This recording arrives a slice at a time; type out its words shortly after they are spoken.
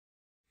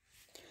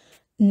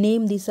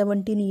Name the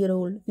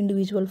 17-year-old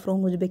individual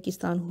from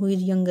Uzbekistan who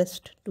is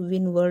youngest to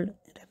win World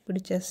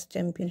Rapid Chess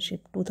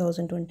Championship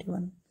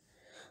 2021.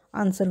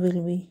 Answer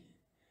will be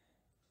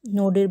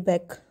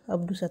Nodirbek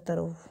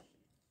Abdusattarov.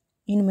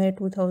 In May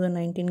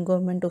 2019,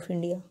 Government of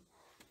India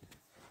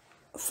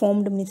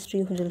formed Ministry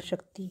of Jal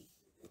Shakti.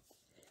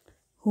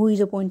 Who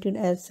is appointed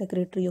as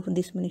Secretary of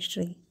this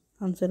ministry?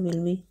 Answer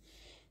will be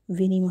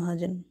Vinny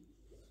Mahajan.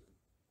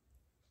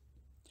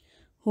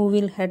 Who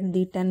will head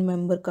the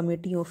 10-member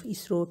committee of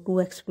ISRO to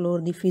explore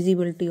the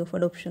feasibility of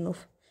adoption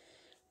of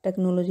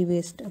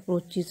technology-based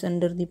approaches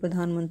under the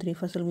Pradhan Mantri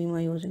Fasal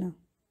Bima Yojana?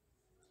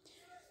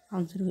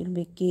 Answer will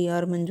be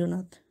K.R.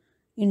 Manjunath.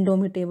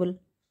 Indomitable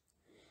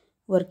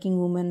Working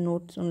Woman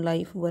Notes on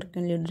Life, Work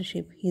and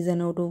Leadership is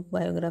an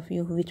autobiography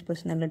of which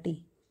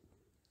personality?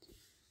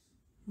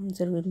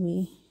 Answer will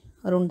be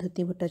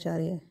Arundhati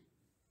Bhattacharya.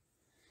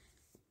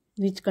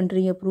 Which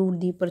country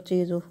approved the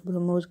purchase of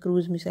BrahMos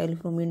cruise missile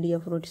from India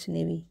for its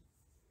navy?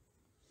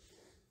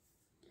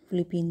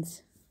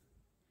 Philippines.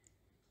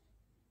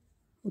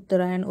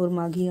 Uttarayan or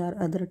Maghi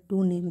are other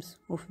two names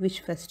of which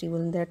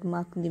festival that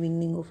mark the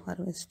beginning of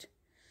harvest?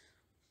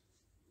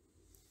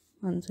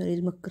 Answer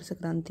is Makar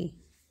Sankranti.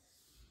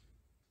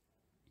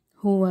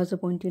 Who was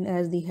appointed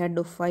as the head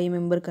of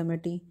 5-member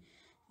committee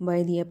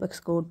by the Apex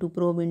Court to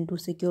probe into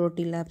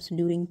security lapse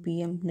during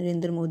PM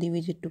Narendra Modi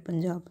visit to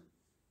Punjab?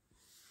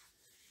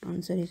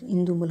 Answer is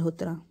Indu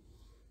Malhotra.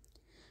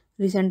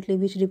 Recently,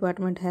 which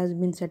department has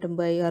been set up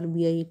by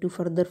RBI to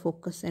further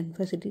focus and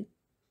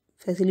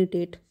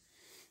facilitate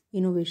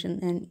innovation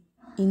and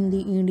in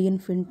the Indian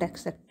fintech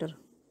sector?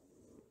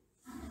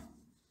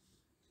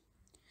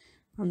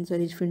 Answer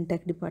is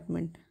Fintech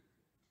Department.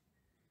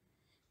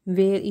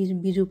 Where is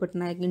Biju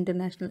Patnaik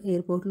International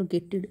Airport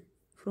located,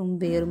 from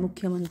where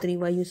Mukhyamantri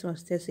Vayu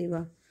Swasthya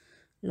Seva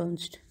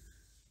launched?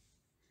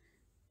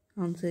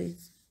 Answer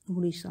is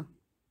Odisha.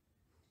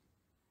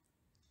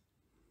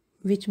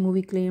 Which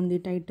movie claimed the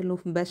title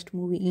of Best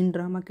Movie in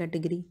Drama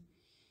category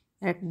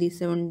at the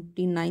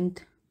 79th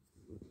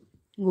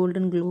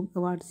Golden Globe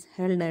Awards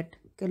held at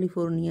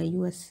California,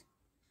 US?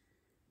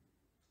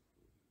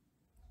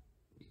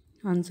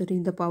 Answer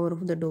is The Power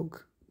of the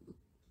Dog.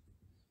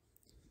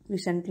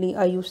 Recently,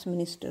 Ayush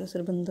Minister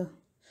Sarbanda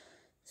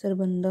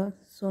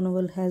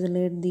Sonowal has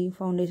laid the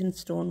foundation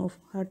stone of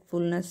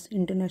Heartfulness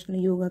International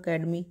Yoga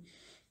Academy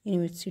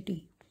in which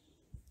city?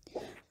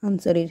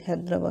 Answer is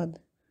Hyderabad.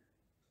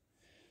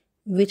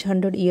 Which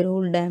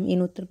 100-year-old dam in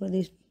Uttar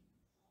Pradesh,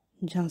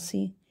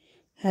 Jhansi,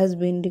 has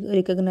been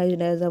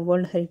recognized as a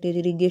World Heritage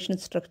Irrigation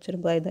Structure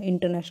by the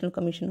International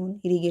Commission on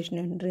Irrigation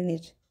and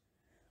Drainage?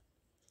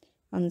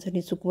 Answer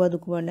is Sukwa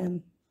Dukwa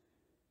Dam.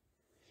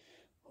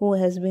 Who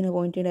has been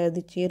appointed as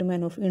the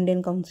chairman of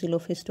Indian Council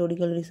of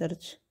Historical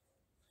Research?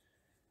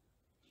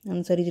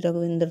 Answer is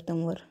Raghuvinder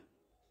Tamwar.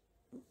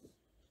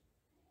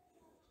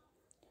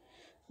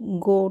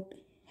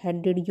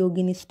 Goat-headed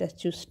Yogini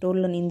statue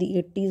stolen in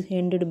the 80s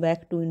handed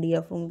back to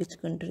India from which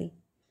country?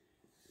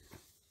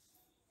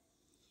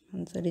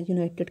 Answer is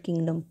United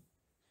Kingdom.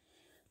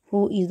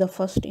 Who is the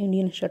first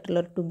Indian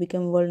shuttler to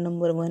become world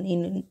number 1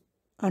 in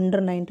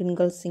under-19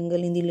 girls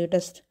single in the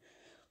latest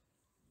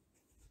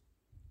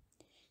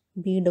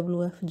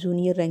BWF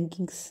Junior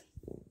Rankings?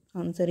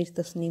 Answer is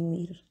Tasneem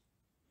Mir.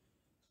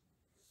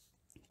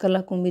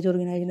 Kala Kumbh is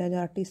organized as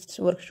artists'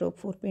 workshop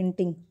for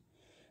painting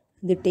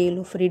the tale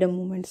of freedom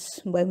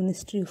movements by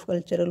Ministry of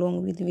Culture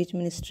along with which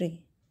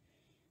ministry?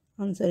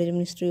 Answer is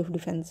Ministry of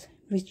Defence.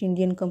 Which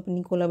Indian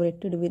company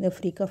collaborated with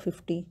Africa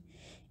 50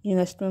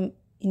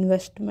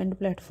 investment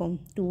platform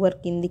to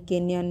work in the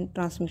Kenyan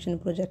transmission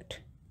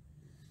project?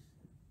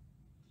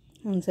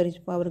 Answer is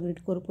Power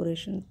Grid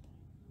Corporation.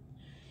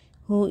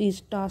 Who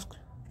is tasked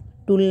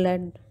to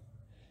lead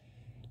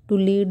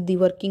the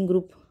working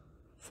group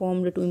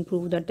formed to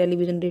improve the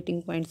television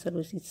rating point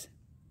services?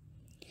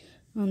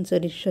 Answer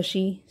is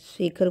Shashi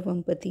Shekhar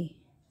Vampati.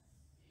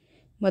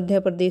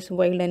 Madhya Pradesh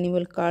wild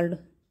animal called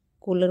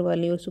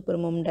Kollarwali or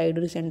Supermom died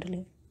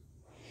recently.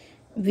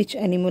 Which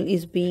animal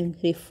is being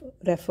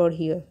referred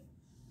here?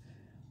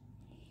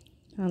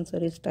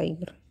 Answer is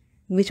tiger.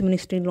 Which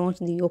ministry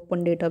launched the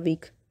Open Data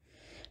Week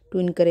to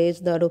encourage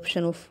the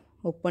adoption of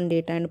open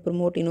data and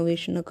promote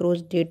innovation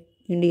across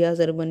India's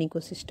urban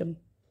ecosystem?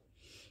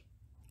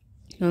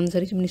 Answer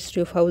is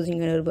Ministry of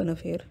Housing and Urban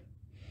Affairs.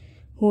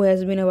 Who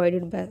has been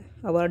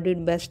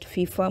awarded Best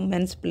FIFA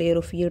Men's Player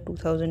of Year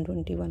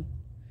 2021?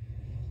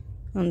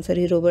 Answer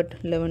is Robert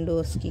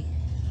Lewandowski.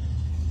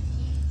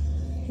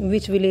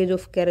 Which village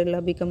of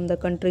Kerala became the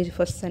country's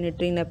first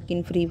sanitary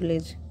napkin-free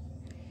village?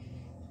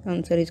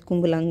 Answer is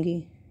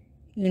Kumbhalangi.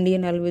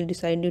 Indian Railways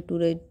decided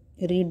to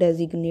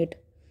redesignate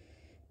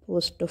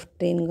post of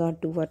train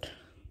guard to what?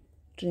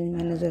 Train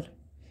manager.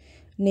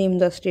 Name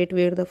the state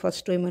where the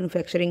first toy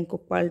manufacturing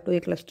Kopal toy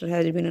cluster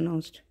has been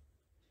announced.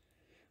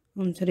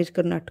 Answer is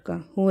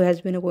Karnataka. Who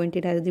has been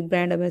appointed as the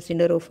brand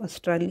ambassador of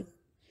Australian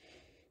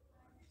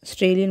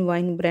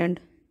wine brand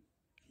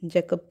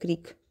Jacob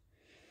Creek?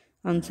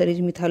 Answer is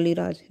Mithali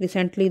Raj.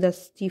 Recently, the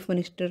Chief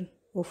Minister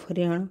of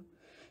Haryana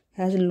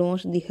has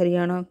launched the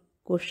Haryana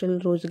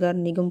Kaushal Rozgar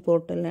Nigam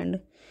portal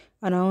and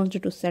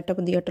announced to set up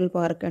the Atal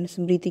Park and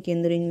Smriti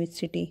Kendra in which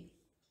city?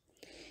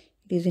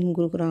 It is in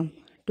Gurugram.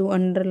 To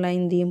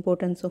underline the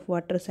importance of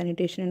water,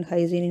 sanitation and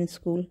hygiene in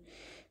school,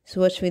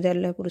 Swachh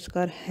Vidyalaya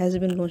Puraskar has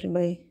been launched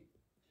by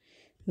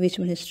which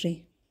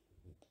ministry?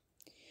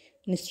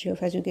 Ministry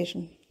of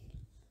Education.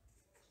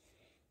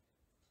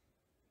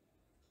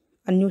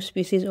 A new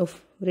species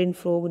of rain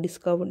frog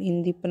discovered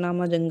in the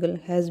Panama jungle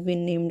has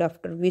been named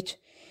after which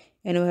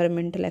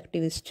environmental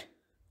activist?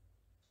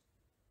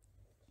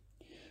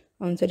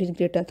 Answer is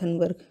Greta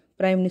Thunberg.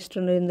 Prime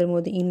Minister Narendra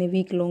Modi, in a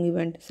week-long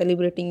event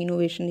celebrating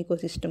innovation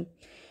ecosystem,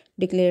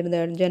 declared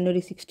that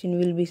January 16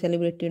 will be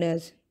celebrated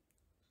as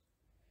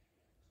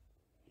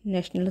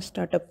National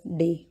Startup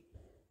Day.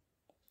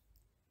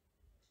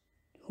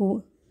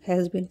 Who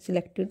has been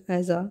selected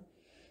as a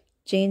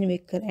change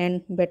maker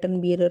and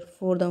baton bearer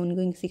for the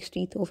ongoing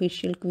 16th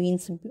official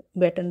Queen's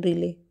Baton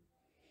Relay,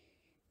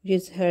 which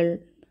is held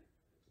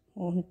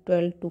on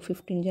 12 to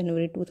 15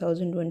 January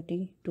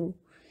 2022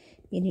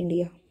 in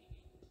India?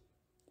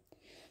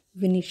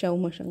 Vinisha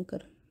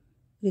Umashankar.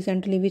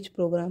 Recently, which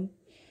program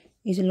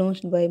is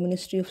launched by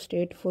Ministry of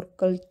State for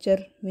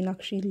Culture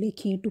Meenakshi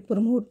Lekhi to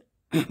promote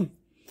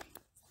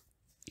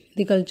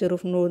the culture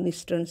of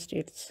northeastern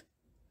states?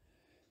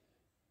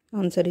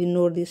 Answer is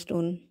Northeast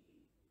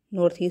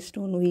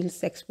on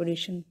Wheels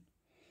Expedition.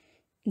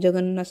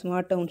 Jagannath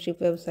Smart Township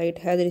website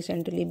has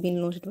recently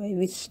been launched by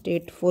which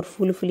state for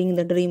fulfilling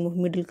the dream of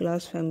middle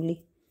class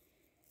family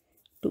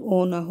to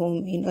own a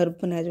home in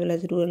urban as well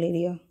as rural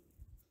area?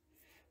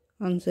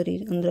 Answer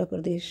is Andhra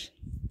Pradesh.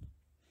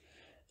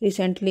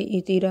 Recently,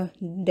 Itira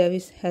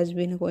Davis has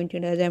been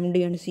appointed as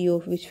MD and CEO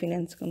of which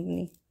finance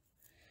company?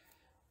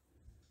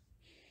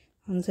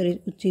 Answer is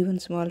Ujjivan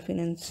Small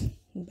Finance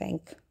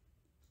Bank.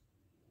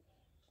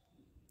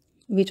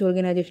 Which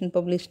organization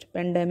published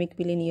Pandemic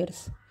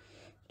Billionaires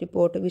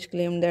report which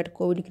claimed that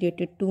COVID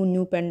created 2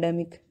 new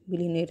pandemic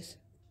billionaires?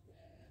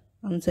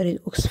 Answer is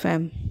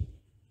Oxfam.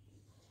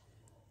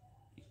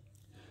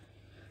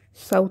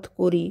 South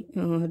Korea.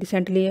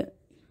 Recently,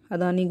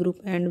 Adani Group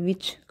and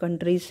which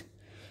country's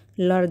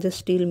largest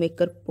steel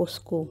maker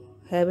POSCO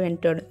have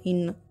entered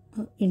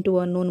into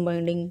a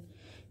non-binding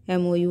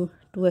MOU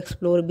to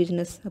explore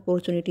business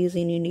opportunities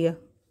in India?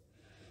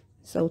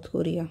 South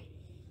Korea.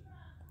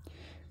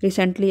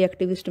 Recently,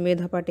 activist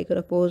Medha Patekar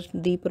opposed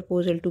the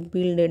proposal to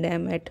build a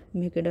dam at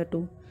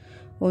Mekedatu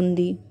on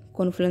the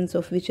confluence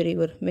of which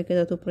river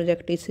Mekedatu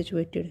project is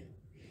situated?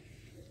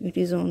 It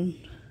is on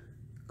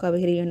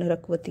Kaveri and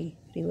Rakvati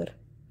river.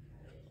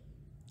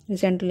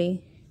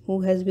 Recently,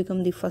 who has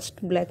become the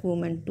first black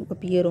woman to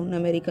appear on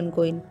American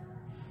coin?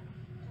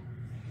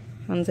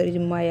 Answer is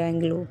Maya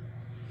Angelou.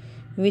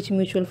 Which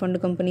mutual fund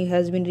company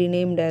has been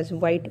renamed as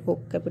White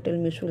Oak Capital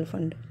Mutual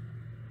Fund?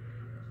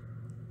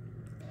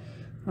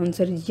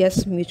 Answer is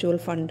Yes Mutual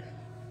Fund.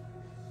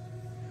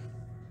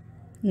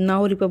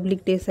 Now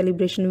Republic Day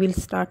celebration will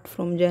start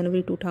from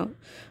January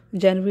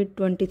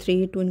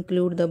 23 to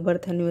include the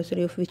birth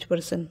anniversary of which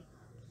person?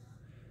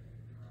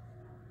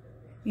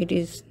 It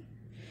is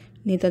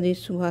Netaji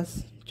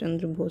Subhash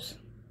Chandra Bose.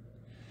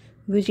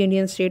 Which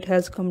Indian state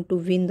has come to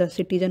win the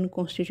Citizen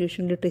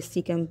Constitution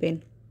Literacy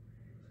campaign?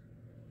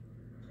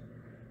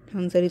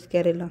 Answer is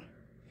Kerala.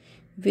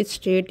 Which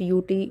state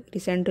UT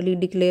recently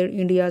declared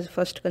India's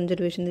first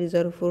conservation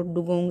reserve for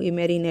dugong, a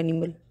marine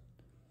animal?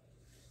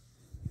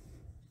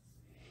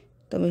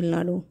 Tamil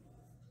Nadu.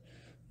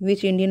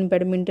 Which Indian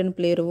badminton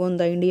player won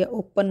the India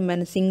Open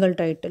men's single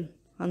title?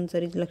 Answer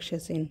is Lakshya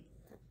Sen.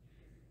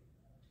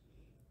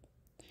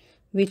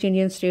 Which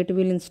Indian state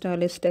will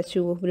install a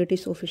statue of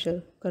British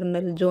official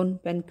Colonel John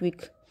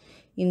Penquick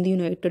in the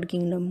United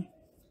Kingdom?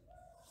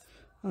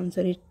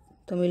 Answer is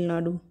Tamil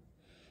Nadu.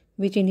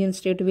 Which Indian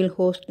state will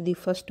host the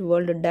first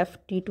World Deaf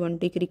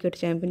T20 Cricket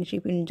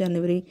Championship in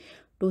January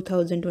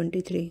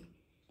 2023?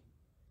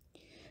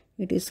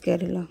 It is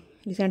Kerala.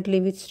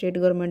 Recently, which state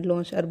government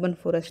launched Urban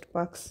Forest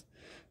Parks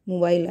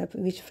mobile app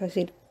which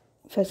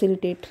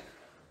facilitate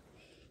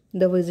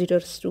the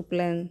visitors to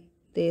plan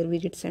their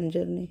visits and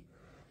journey?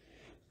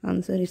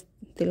 Answer is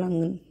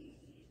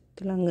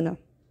Telangana.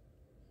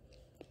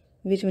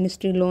 Which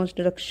ministry launched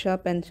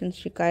Raksha Pension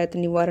Shikayat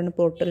Nivaran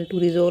portal to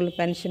resolve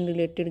pension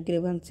related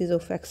grievances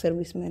of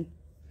ex-servicemen?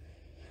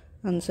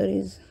 Answer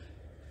is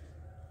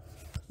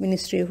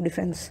Ministry of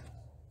Defense.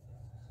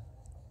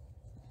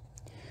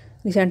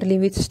 Recently,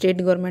 which state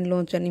government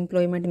launched an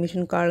employment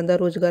mission called the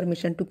Rozgar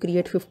Mission to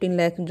create 15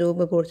 lakh job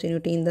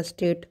opportunity in the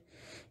state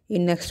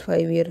in next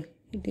 5 years?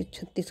 It is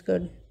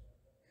Chhattisgarh.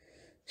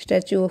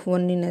 Statue of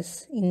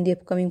Oneness in the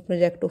upcoming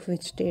project of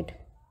which state?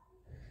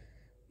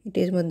 It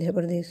is Madhya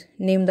Pradesh.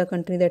 Name the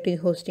country that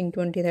is hosting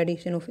 20th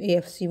edition of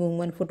AFC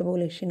Women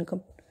Football Asian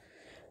Cup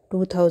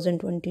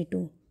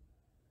 2022.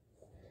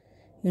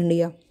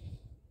 India.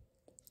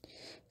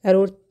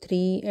 Arrow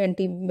 3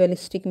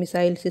 anti-ballistic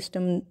missile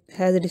system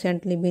has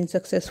recently been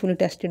successfully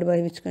tested by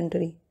which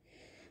country?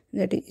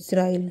 That is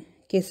Israel.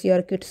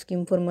 KCR kit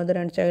scheme for mother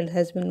and child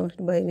has been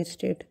launched by which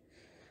state?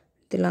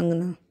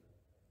 Telangana.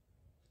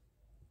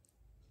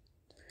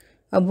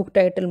 A book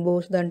title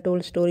boasts the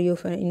untold story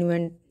of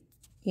an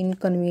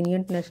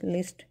inconvenient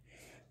nationalist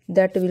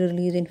that will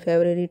release in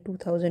February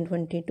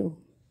 2022.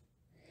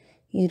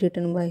 It is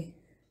written by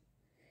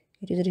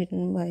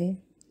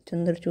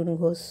Chandrachud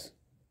Ghosh,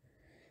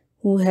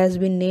 who has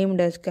been named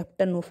as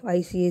captain of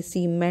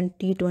ICC Men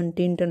T20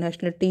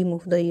 International Team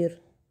of the Year.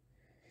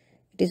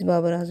 It is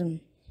Babar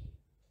Azam,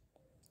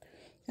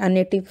 a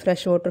native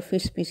freshwater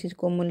fish species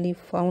commonly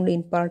found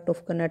in part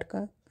of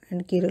Karnataka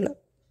and Kerala.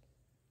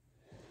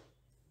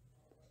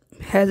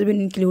 Has been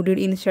included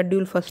in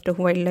Schedule First of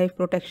Wildlife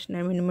Protection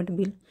Amendment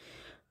Bill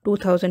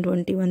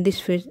 2021.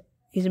 This fish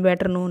is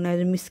better known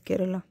as Miss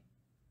Kerala.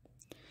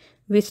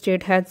 Which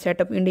state has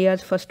set up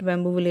India's first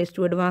bamboo village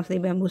to advance the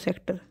bamboo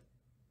sector?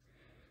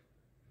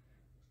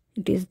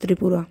 It is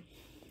Tripura.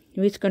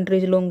 Which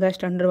country's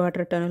longest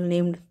underwater tunnel,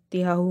 named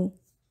Tiahu,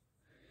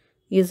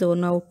 is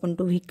now open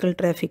to vehicle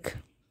traffic?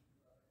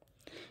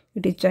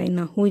 It is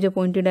China. Who is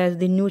appointed as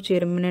the new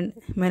chairman and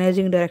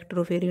managing director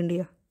of Air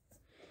India?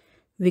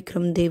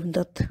 Vikram Dev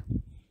Dutt.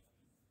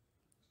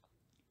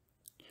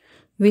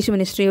 Which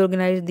ministry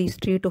organized the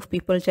Street of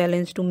People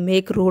Challenge to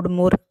make road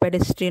more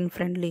pedestrian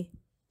friendly?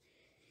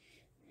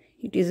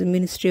 It is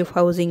Ministry of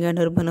Housing and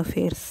Urban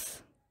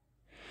Affairs.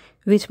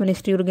 Which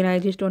ministry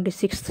organizes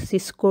 26th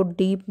Cisco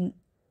Deep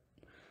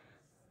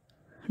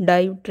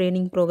Dive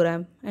Training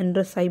Program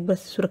under Cyber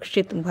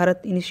Surakshit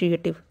Bharat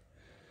Initiative?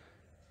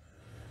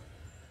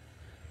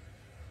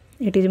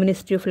 It is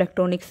Ministry of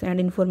Electronics and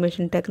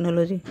Information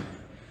Technology.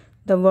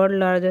 The world's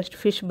largest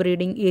fish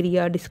breeding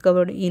area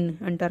discovered in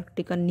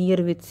Antarctica near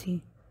which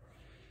sea?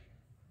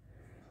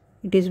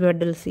 It is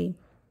Weddell Sea.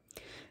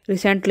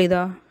 Recently,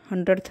 the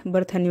 100th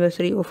birth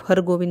anniversary of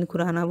Har Gobind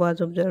Khurana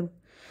was observed.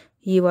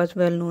 He was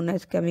well known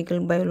as chemical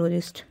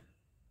biologist.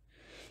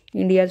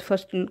 India's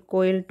first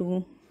coal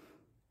to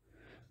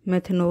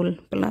methanol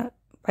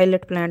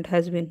pilot plant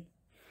has been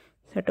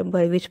set up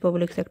by which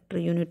public sector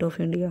unit of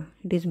India?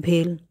 It is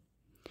BHEL.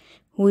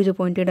 Who is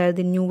appointed as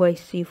the new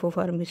Vice Chief of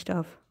Army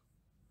Staff?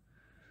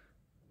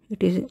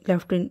 It is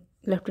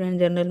Lieutenant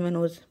General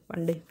Manoj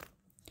Pandey.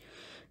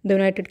 The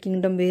United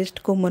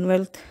Kingdom-based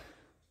Commonwealth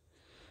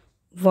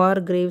War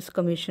Graves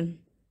Commission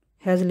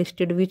has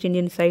listed which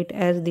Indian site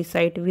as the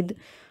site with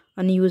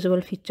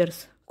unusual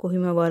features?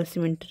 Kohima War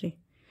Cemetery.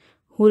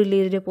 Who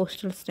released a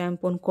postal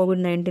stamp on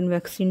COVID-19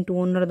 vaccine to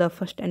honor the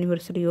first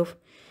anniversary of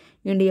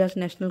India's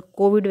national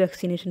COVID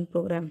vaccination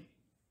program?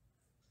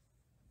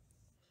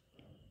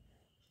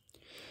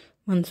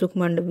 Mansukh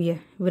Mandavia.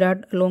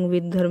 Virat along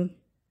with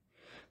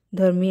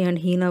Dharmi and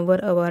Hina were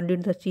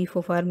awarded the Chief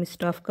of Army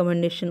Staff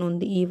Commendation on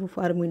the eve of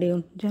Army Day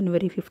on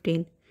January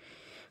 15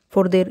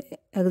 for their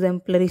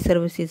exemplary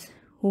services.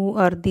 Who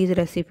are these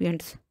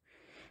recipients?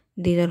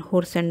 These are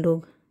horse and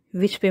dog.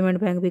 Which payment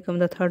bank became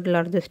the third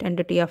largest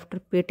entity after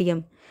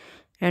Paytm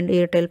and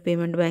Airtel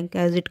Payment Bank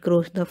as it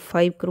crossed the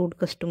 5 crore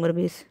customer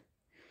base?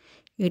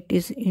 It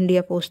is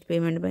India Post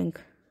Payment Bank.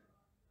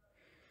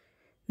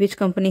 Which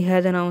company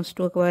has announced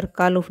to acquire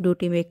Call of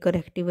Duty maker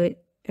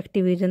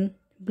Activision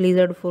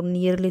Blizzard for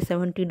nearly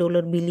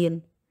 $70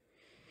 billion?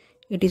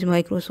 It is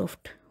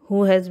Microsoft.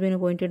 Who has been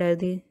appointed as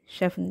the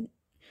chef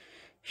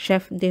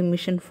de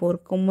mission for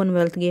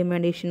Commonwealth Game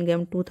and Asian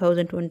Game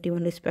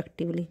 2021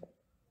 respectively?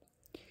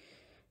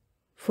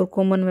 For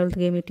Commonwealth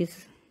Game it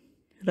is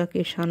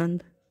Rakesh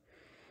Anand.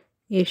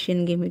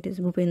 Asian Game it is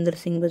Bhupender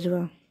Singh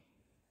Bajwa.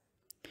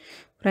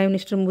 Prime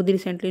Minister Modi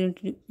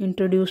recently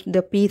introduced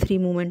the P3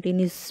 movement in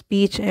his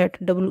speech at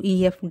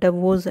WEF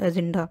Davos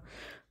Agenda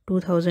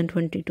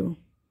 2022.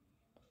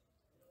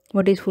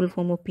 What is full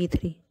form of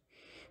P3?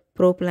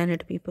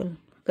 Pro-Planet People.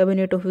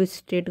 Cabinet of which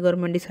state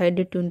government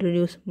decided to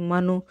introduce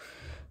Mana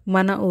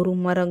Oru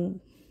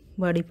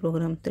Maragwadi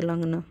program,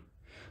 Telangana?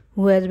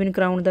 Who has been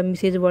crowned the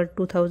Mrs. World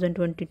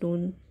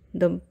 2022,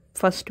 the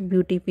first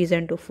beauty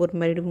pageant for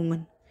married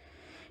women?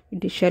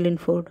 It is Shalin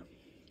Ford.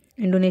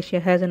 Indonesia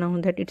has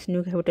announced that its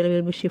new capital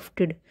will be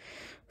shifted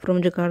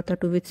from Jakarta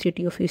to which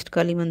city of East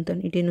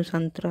Kalimantan? It is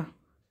Nusantara.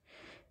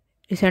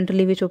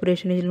 Recently, which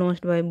operation is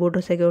launched by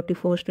Border Security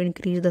Force to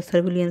increase the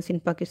surveillance in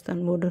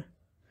Pakistan border?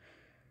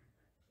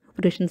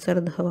 Operation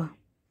Sard Hawa.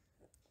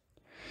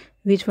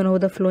 Which one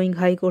of the following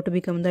High Court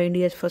became the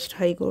India's first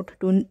High Court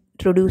to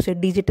introduce a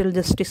digital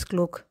justice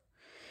clock?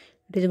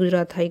 It is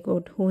Gujarat High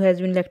Court. Who has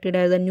been elected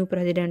as the new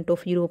President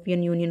of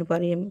European Union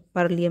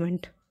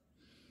Parliament?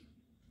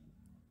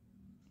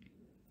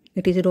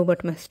 It is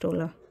Robert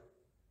Mastola.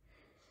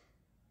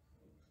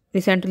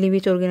 Recently,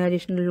 which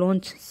organization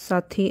launched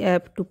Sathi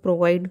app to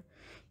provide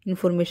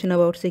information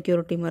about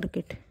security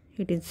market?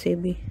 It is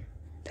SEBI.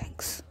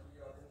 Thanks.